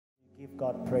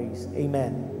God praise.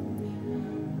 Amen.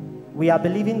 We are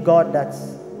believing God that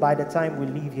by the time we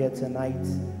leave here tonight,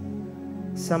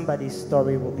 somebody's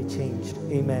story will be changed.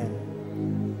 Amen.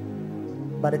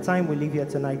 By the time we leave here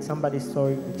tonight, somebody's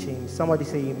story will be changed. Somebody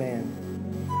say amen.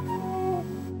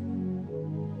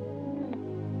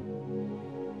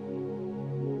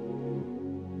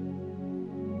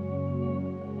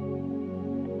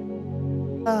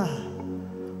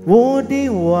 Wodi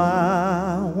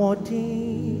wa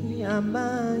wodi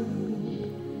amai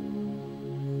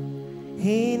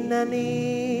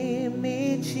hinani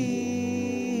mi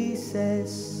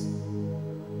Jesus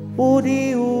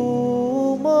wodi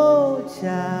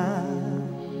umoja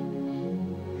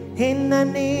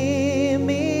hinani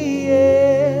mi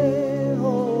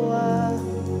Yehowa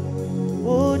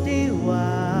wodi wa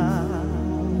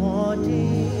wodi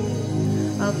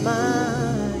amai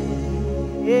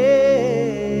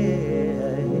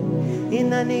in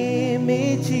the name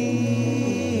of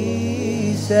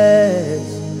Jesus,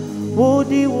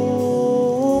 Woody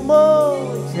Umoja,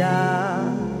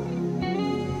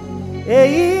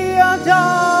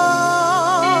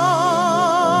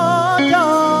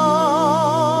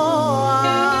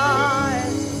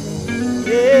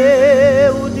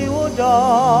 Woody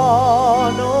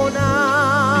Wodonona,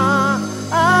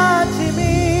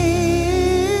 Atimi,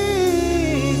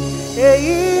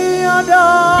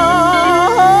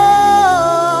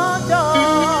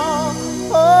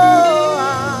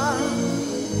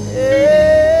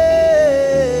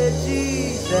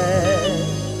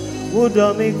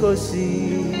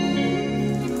 Udomikosi,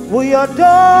 we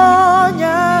adore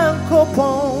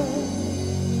Yankopon,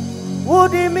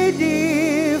 Woody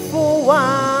Midi for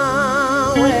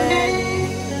one way,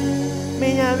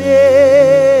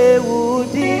 Minyame,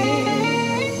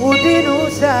 Woody no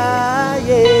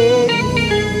saye,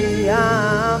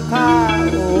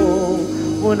 Amparo,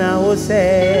 Una Ose,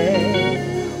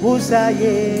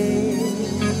 Usaye,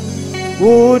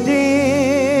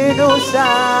 Woody no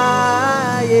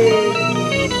saye.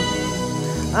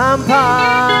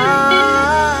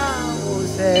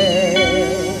 Ampause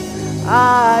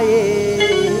aye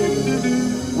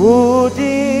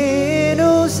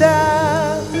udinusa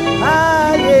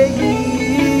aye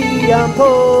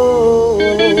ampo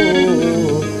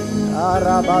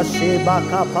arabashe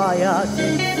bakapayati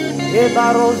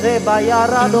ebaroze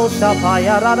bayarado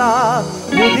sapayarada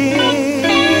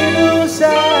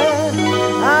udinusa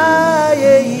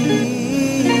aye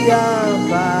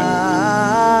ampa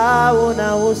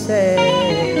una use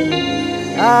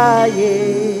aye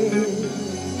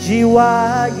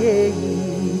jiwa ye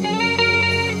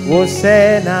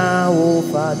usena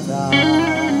ufata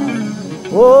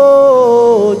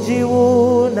oh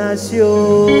jiwu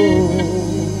nasio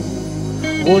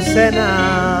usena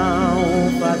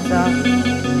ufata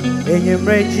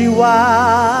enyemre jiwa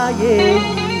ye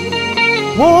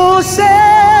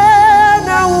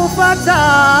usena ufata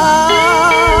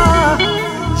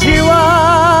jiwa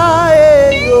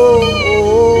yo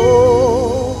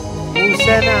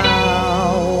usena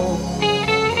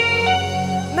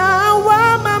now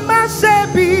mama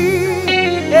sebi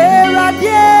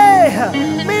eradie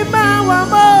mi mawa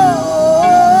mo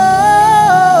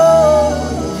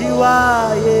jiwa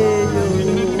yo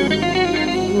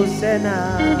usena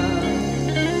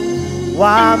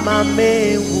wa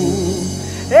mamewu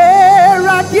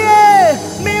eradie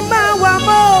mi mawa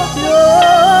mo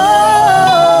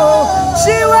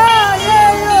jiwa yo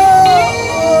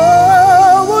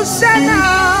usena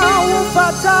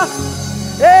ufata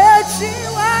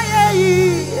jiwa ye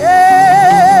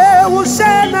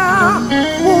usena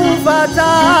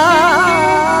ufata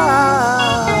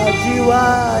jiwa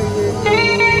ye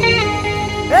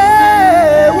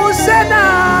usena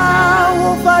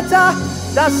ufata.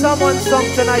 That's someone's song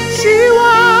tonight.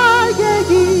 Jiwa ye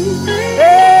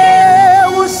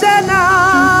usena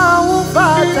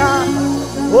ufata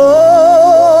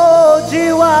oh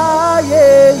jiwa ye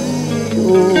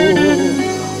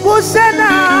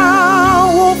usena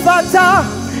ufata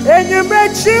enyemre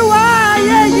jiwa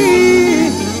ye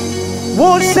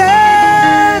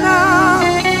usena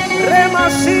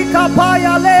remasika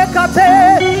paya lekate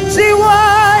jiwa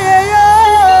ye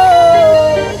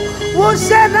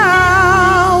usena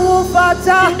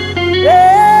ufata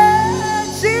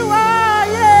jiwa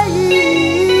ye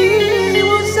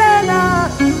usena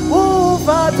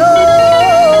ufata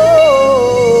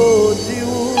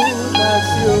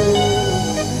jiunasio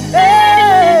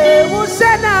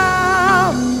usena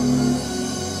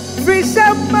vise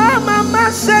mama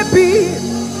sebi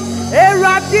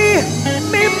eradi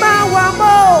mima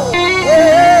wamo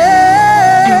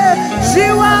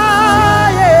jiwa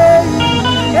ye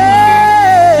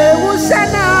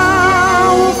usena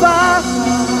ufa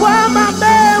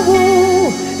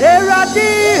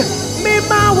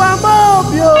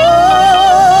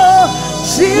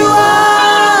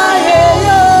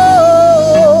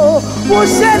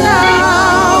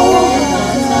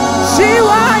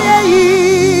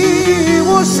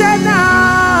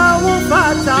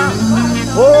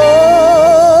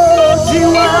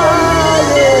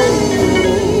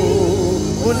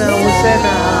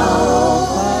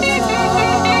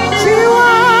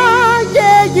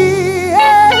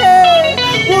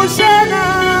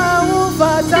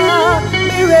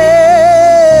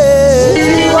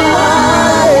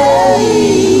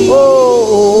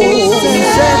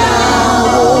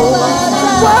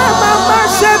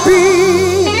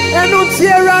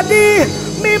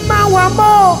mi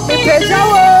mawamo mi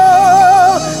pejawo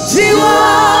jiwa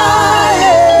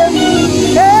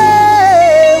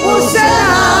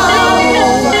usena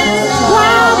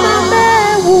wama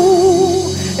mewu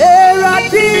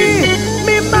eradi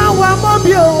mi mawamo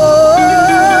bio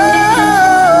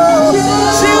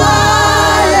jiwa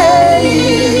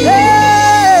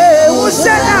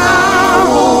usena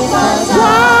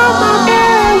wama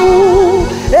mewu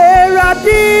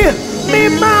eradi mi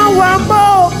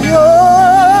mawamo bio.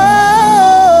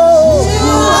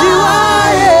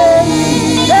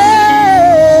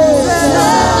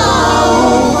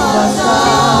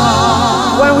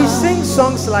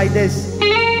 Songs like this,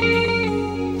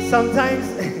 sometimes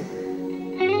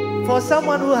for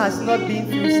someone who has not been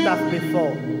through stuff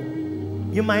before,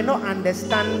 you might not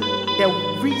understand the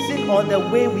reason or the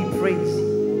way we praise.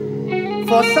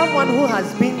 For someone who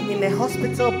has been in a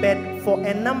hospital bed for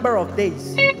a number of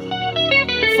days,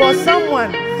 for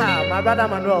someone, my brother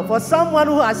Manuel, for someone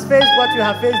who has faced what you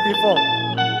have faced before,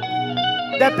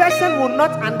 the person will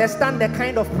not understand the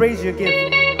kind of praise you give.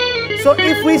 So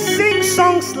if we sing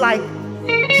songs like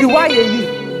Jiwaye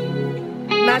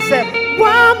na se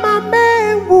wa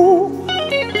mamewu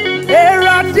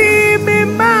eradi mi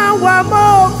ma wa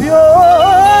mobio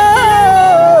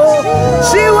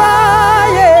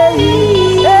Jiwaye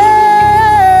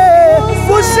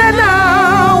usena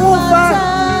ufa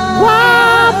wa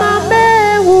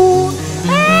mamewu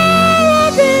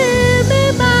eradi mi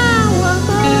ma wa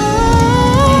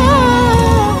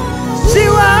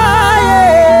Jiwaye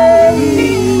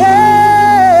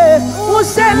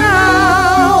usena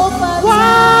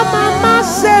wa mama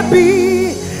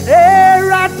sebi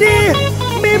eradi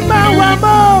mi ma wa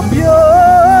mobio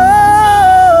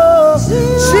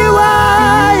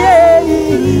Jiwaye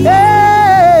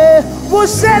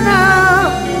usena.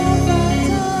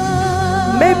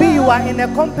 Maybe you are in a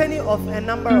company of a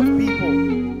number of people,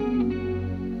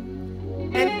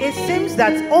 and it seems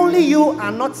that only you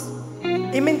are not.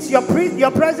 It means your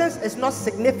presence is not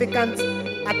significant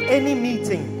at any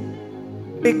meeting.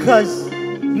 Because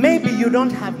maybe you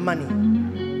don't have money.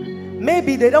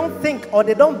 Maybe they don't think or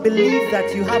they don't believe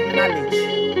that you have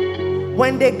knowledge.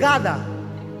 When they gather,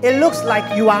 it looks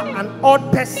like you are an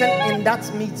odd person in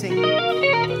that meeting.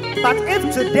 But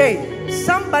if today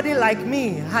somebody like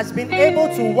me has been able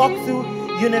to walk through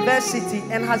university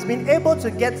and has been able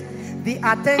to get the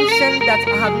attention that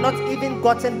I have not even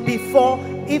gotten before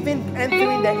even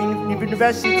entering the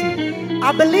university,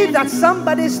 I believe that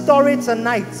somebody's story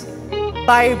tonight,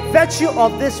 by virtue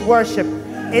of this worship,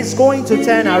 is going to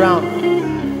turn around.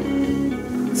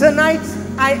 Tonight,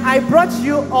 I brought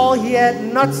you all here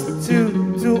not to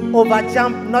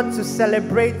overjump, not to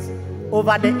celebrate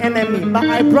over the enemy, but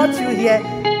I brought you here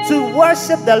to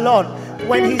worship the Lord.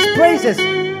 When His praises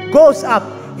goes up,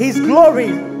 His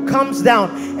glory comes down.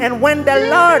 And when the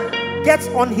Lord gets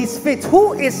on His feet,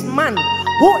 who is man?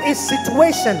 Who is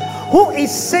situation? Who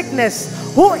is sickness?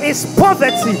 Who is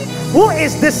poverty? Who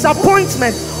is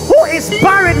disappointment? Who is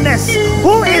barrenness?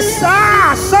 Who is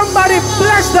somebody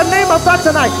bless the name of God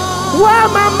tonight. Wa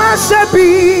mama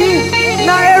sebi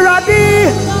na eradi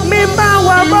mi ma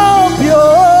wa mobio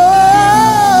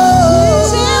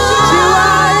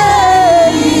Jiwaye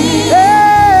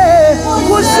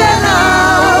usena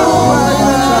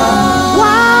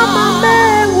wa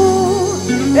mamewu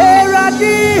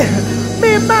eradi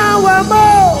mi ma wa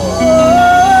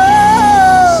mobio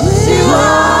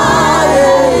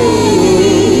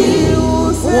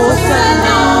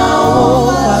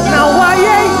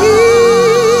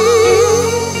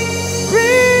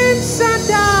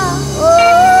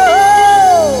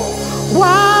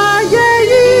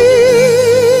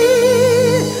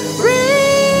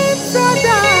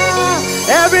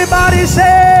Everybody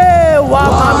say, wa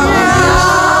mama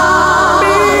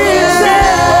mi se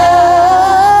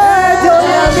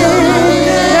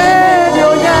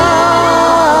edonya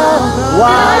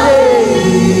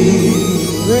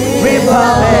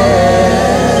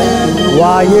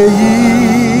wa ye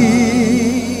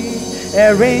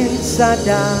erin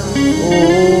sada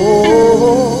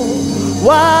oh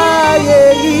wa ye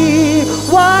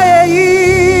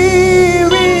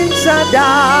erin sada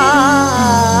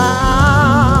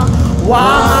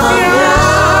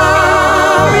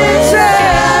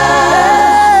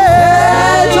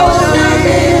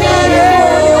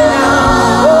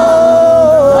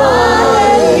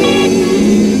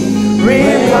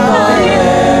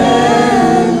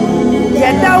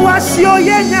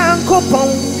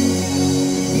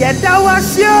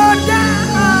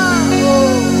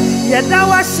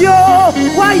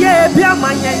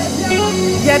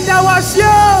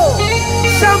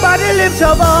Somebody lift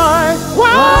your voice.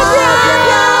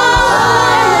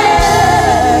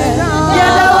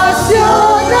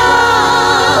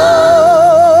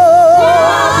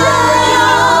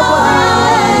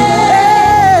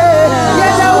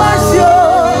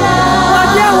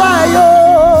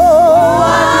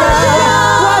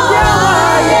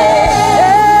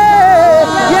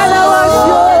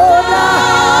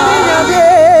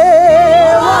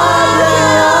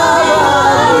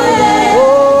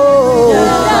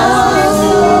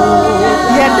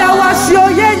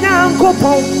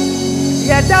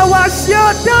 Yeda was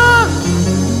your dog.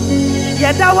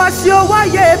 Yeda was your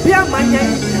waye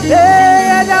piamanye.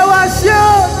 Yeda was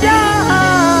your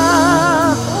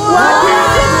dog. What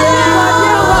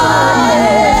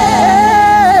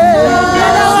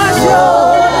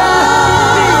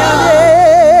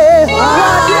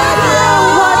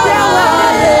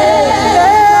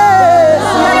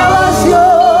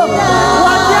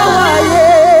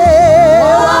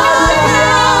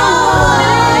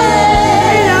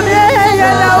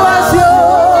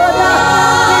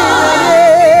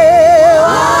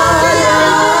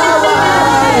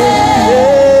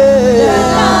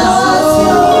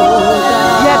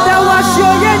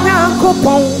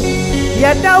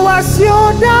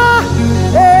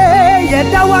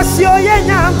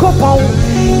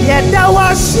Yeda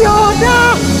was your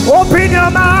da, open your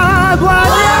mouth,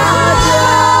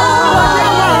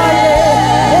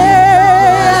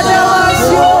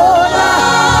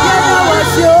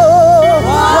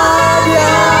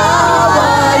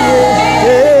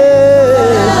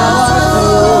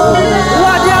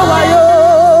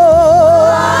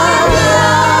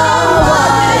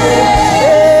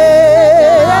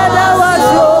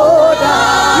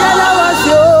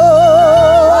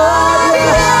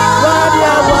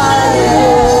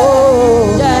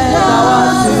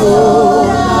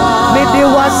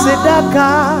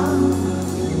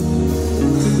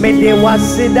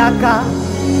 Sidaka.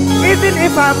 Even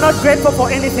if I am not grateful for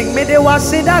anything, Medewa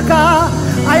Sidaka.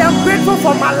 I am grateful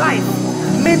for my life.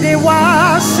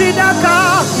 Medewa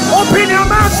Sidaka. Open your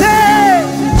mouth, say.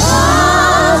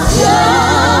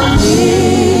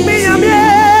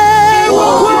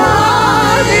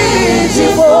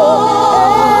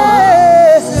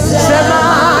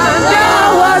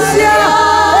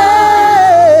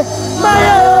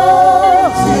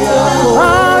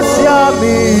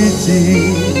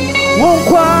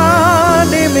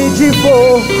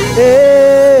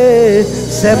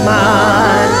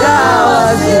 Semanda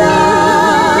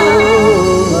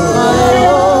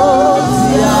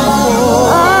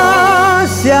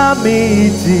Asia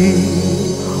miti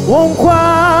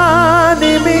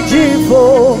Unkwani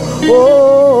mijifo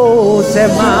Oh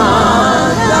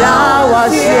semanda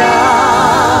wasia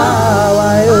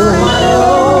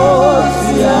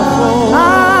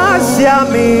Asia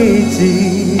miti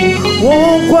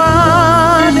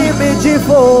Unkwani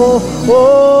mijifo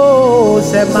Oh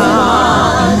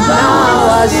semanda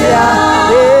wasia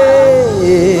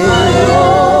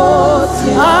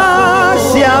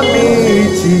Asia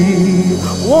miti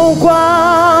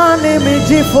Unkwani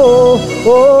mijifo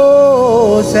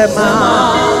Oh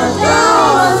semanda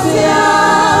wasia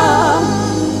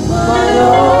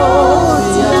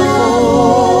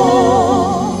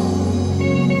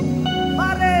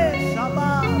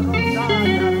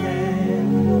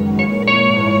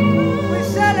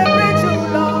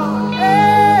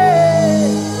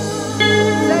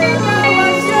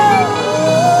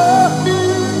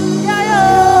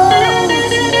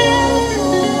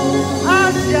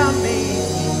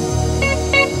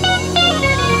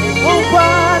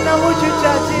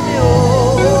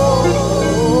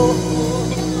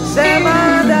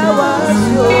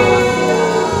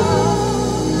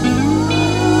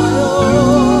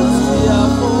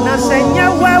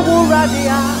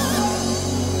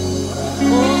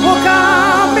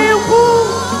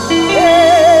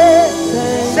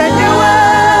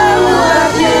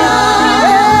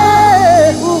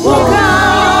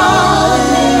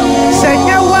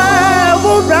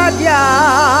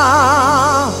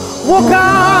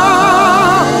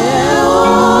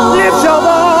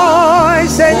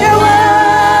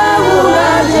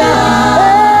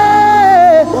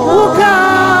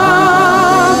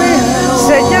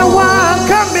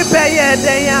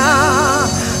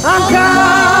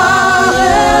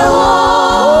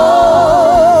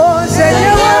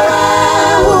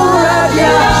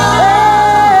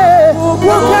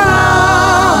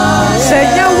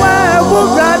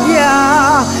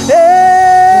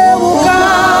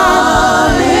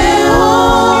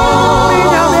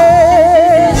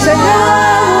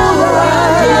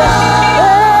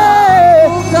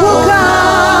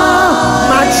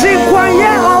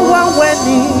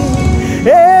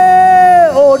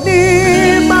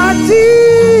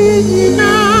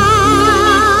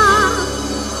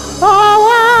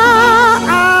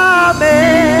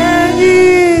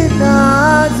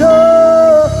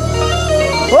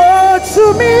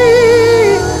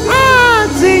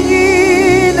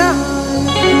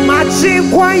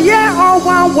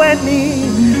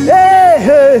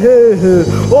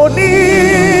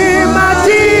Oni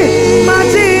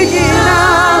mati gina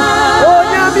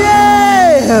onyamie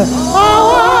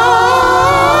owa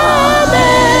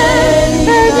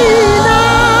me gina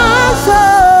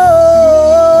so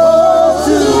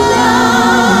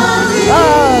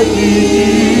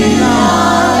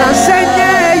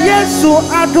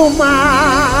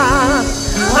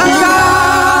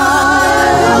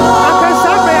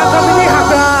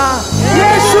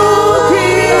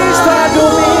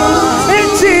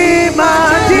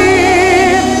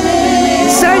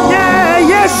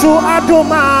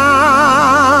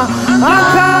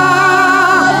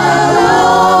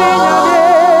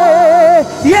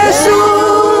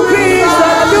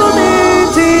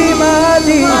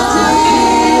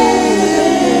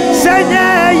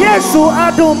Yesu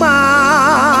aduma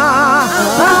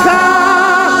aka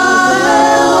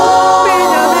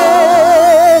minyame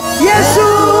Yesu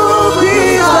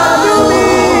Kristo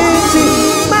adumiti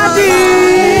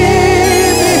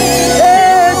madimi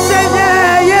senye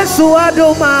Yesu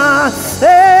aduma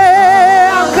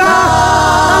aka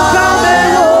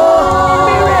melo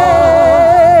mire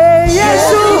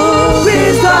Yesu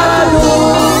Kristo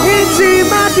adumiti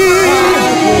madimi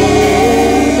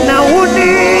na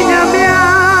uni nyamia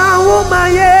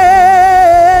umaye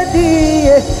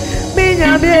die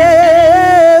minyame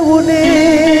uni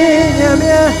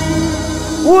nyamia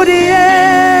udie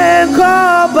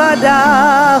kobada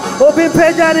obi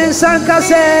pejani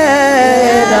sankase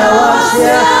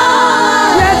dawasia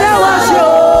dawasia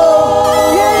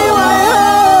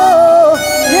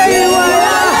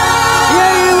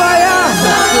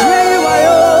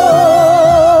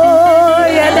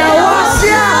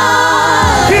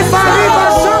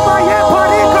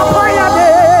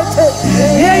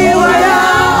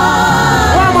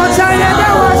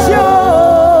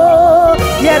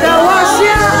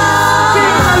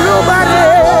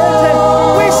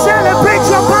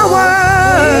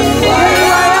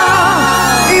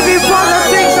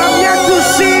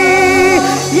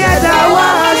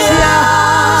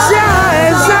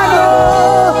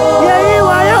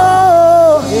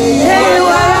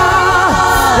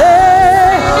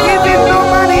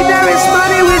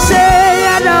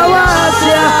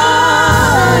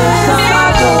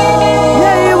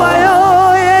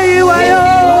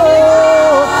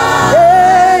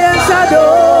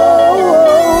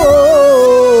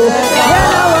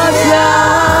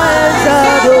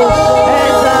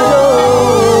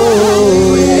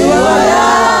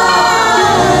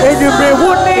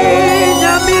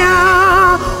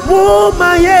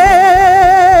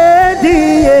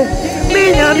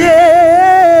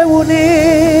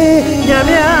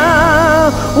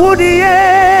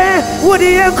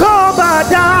Udie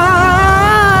kobada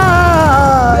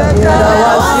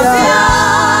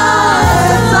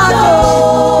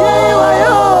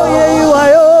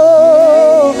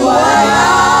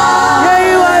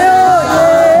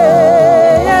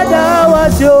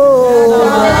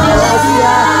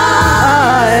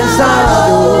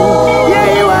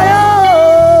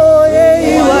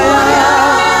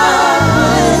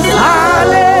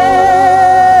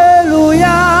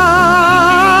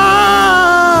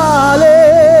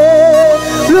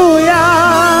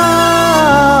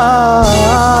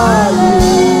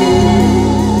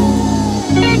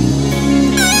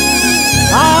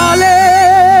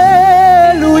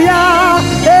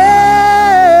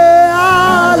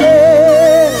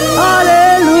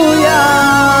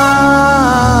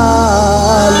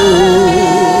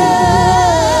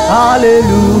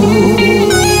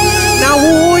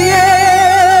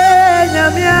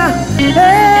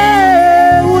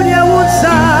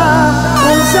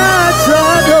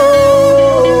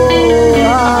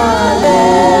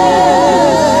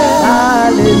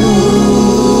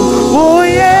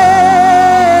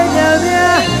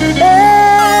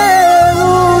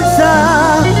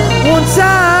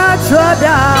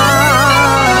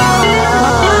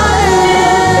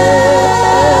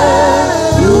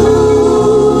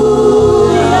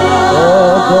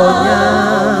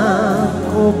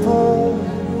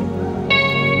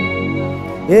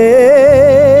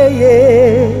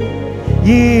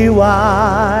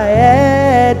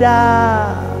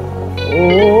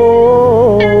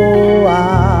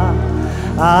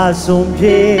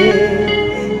Asumje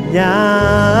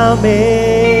nyame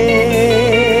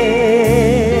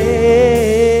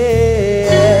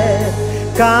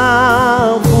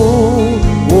kambu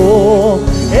wo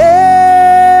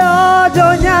odo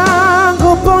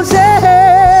nyangu ponse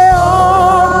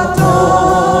odo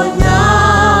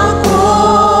nyangu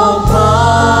pa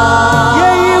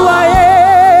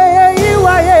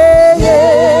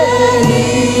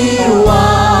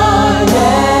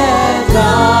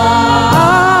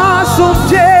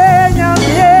Asumje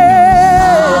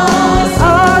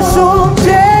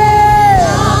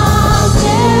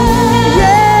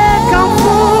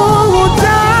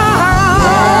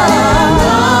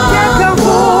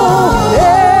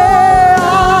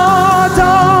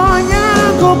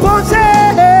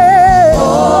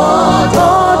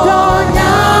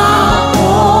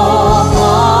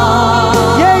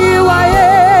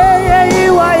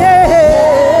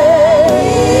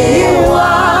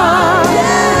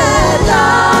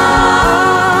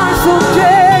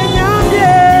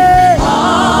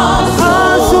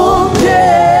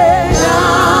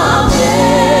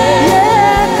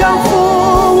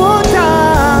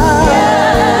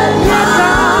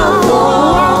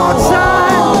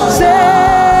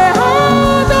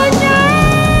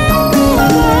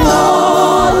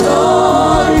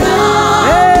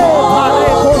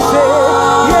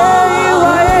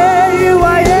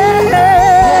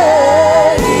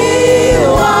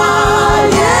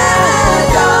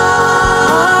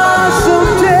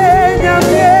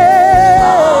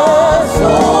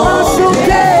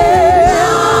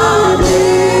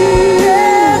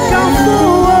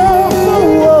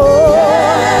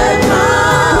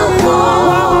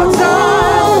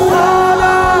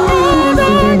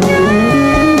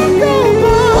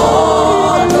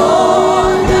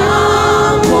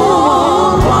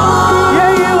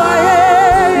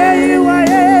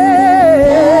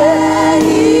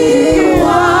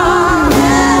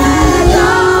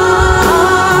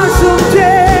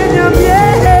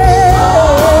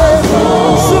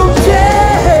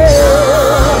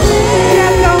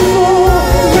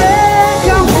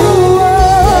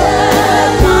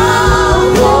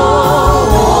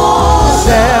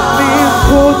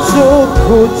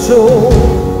kuto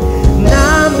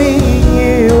nami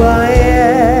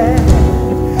yiwaye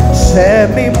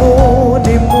semi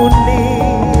muni muni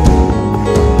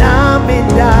nami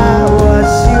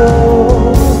dawasyo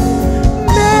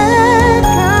mekauke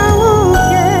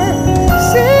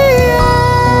siye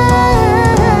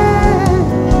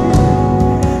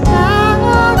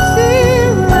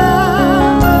aotirama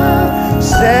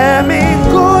semi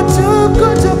kuto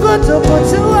kuto kuto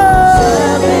kuto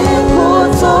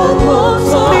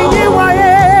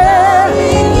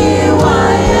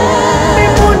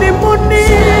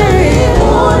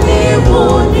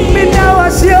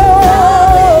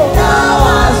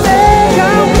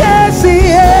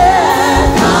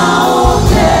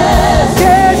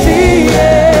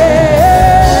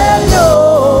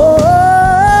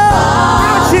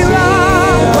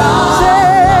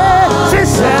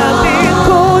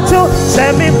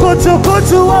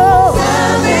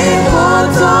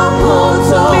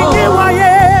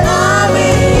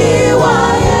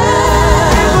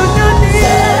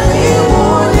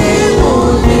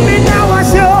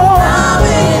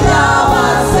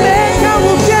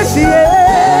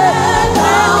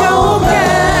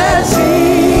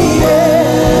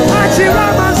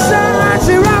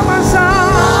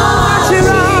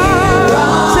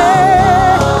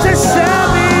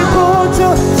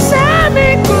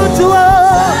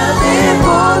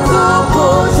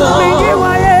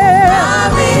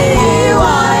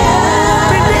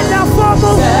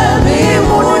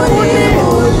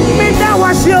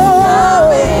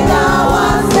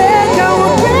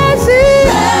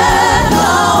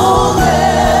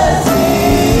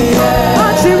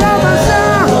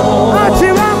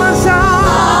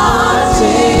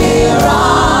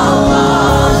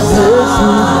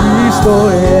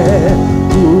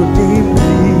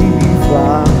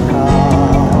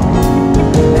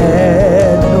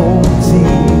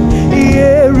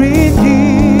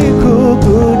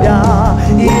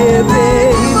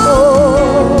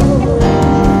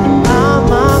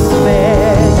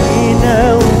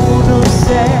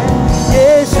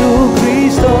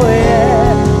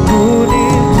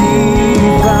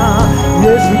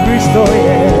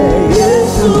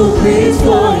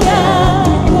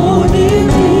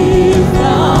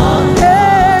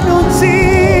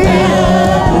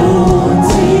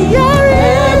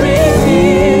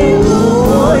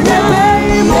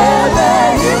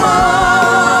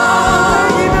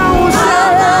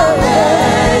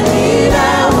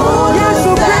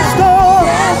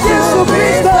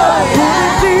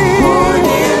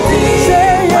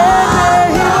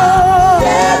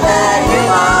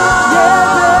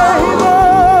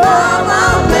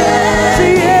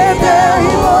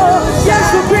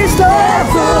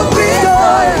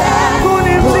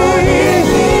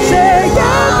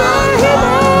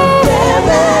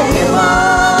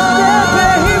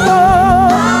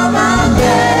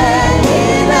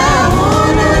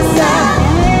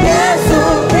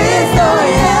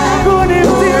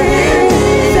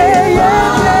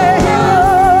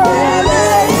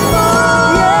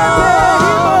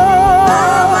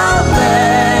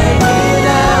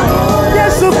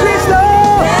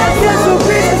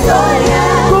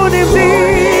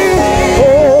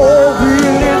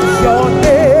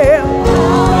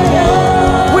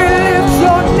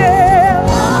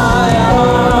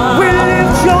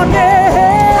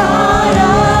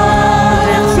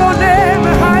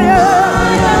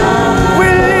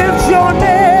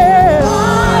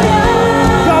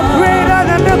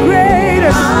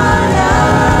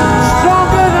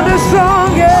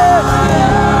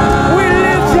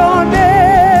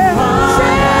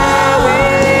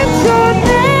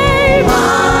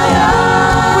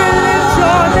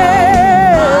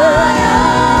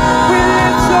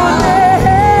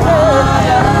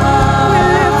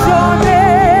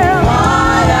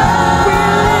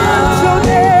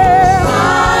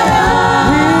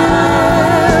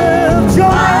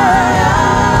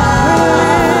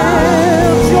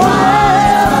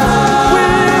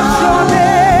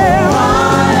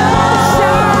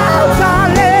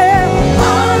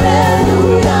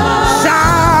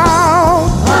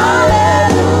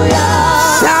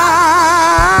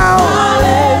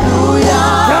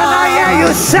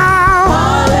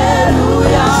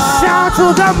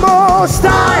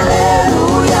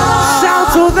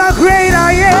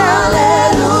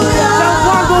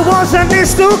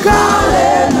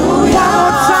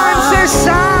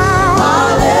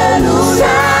Hallelujah.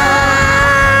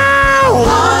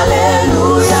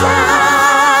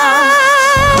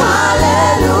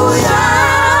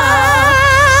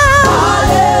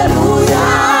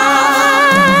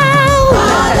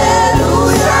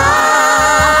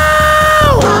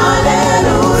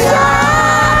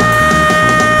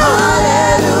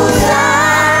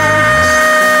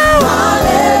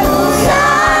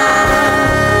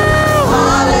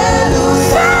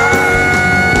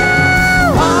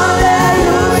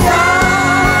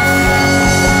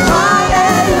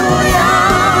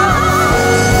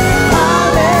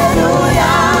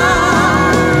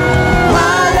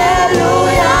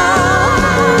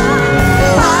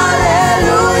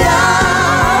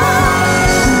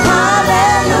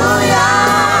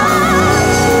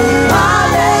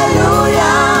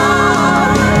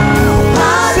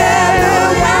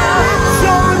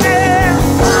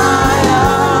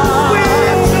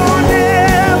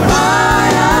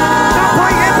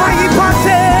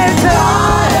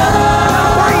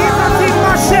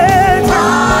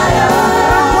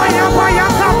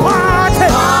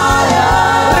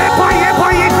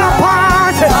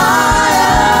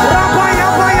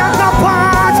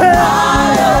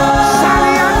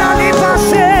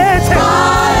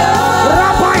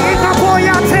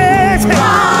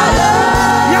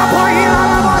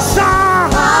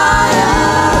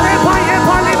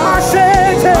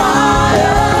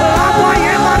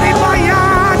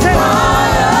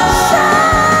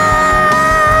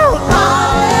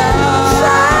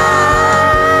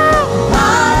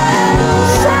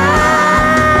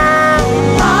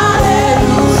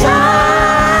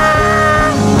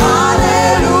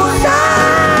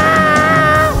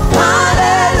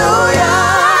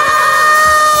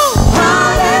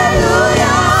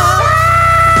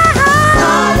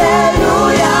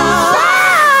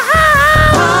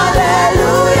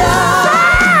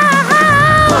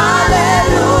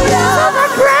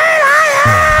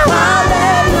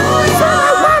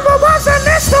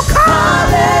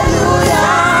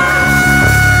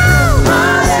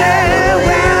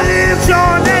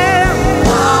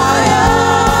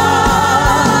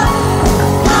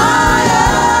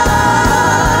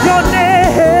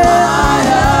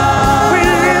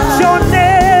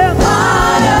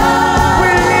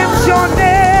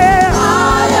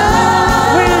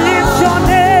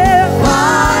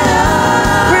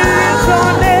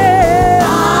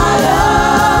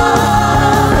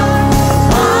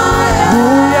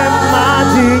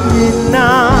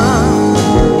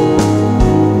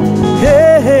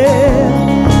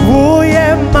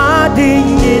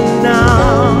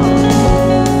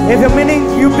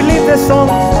 song,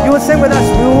 you will sing with us.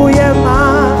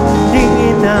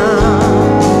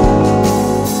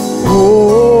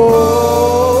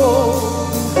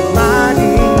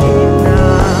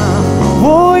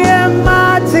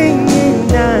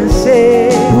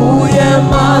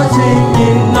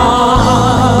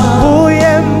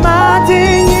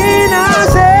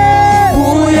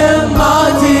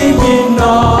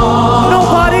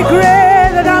 Nobody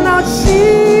greater than our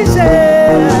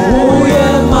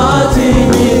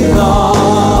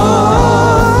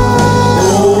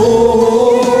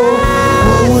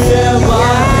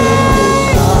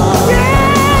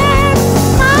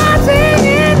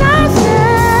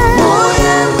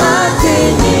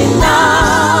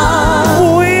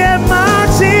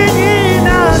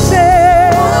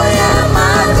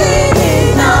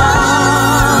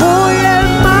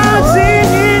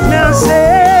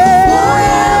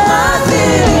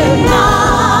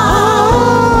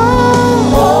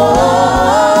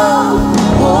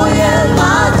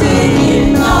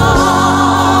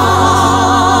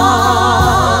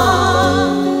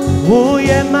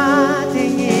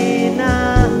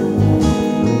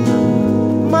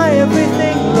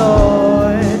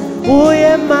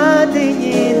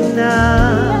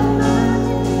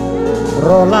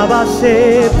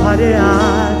rolabase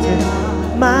pareate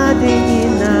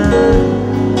madina.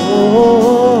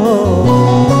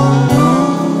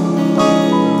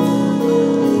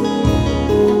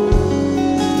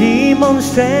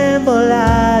 Demons tremble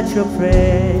at your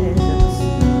presence.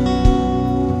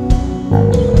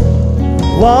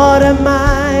 What a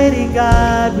mighty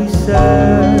God we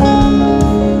serve.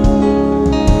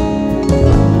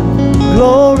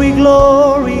 Glory,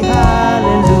 glory,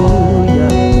 hallelujah.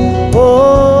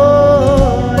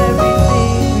 Oh,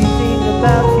 everything we think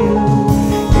about you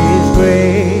is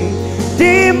great.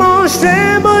 Demons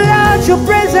tremble at your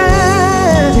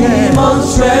presence.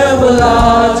 Demons tremble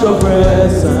at your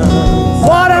presence.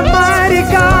 What a mighty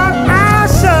God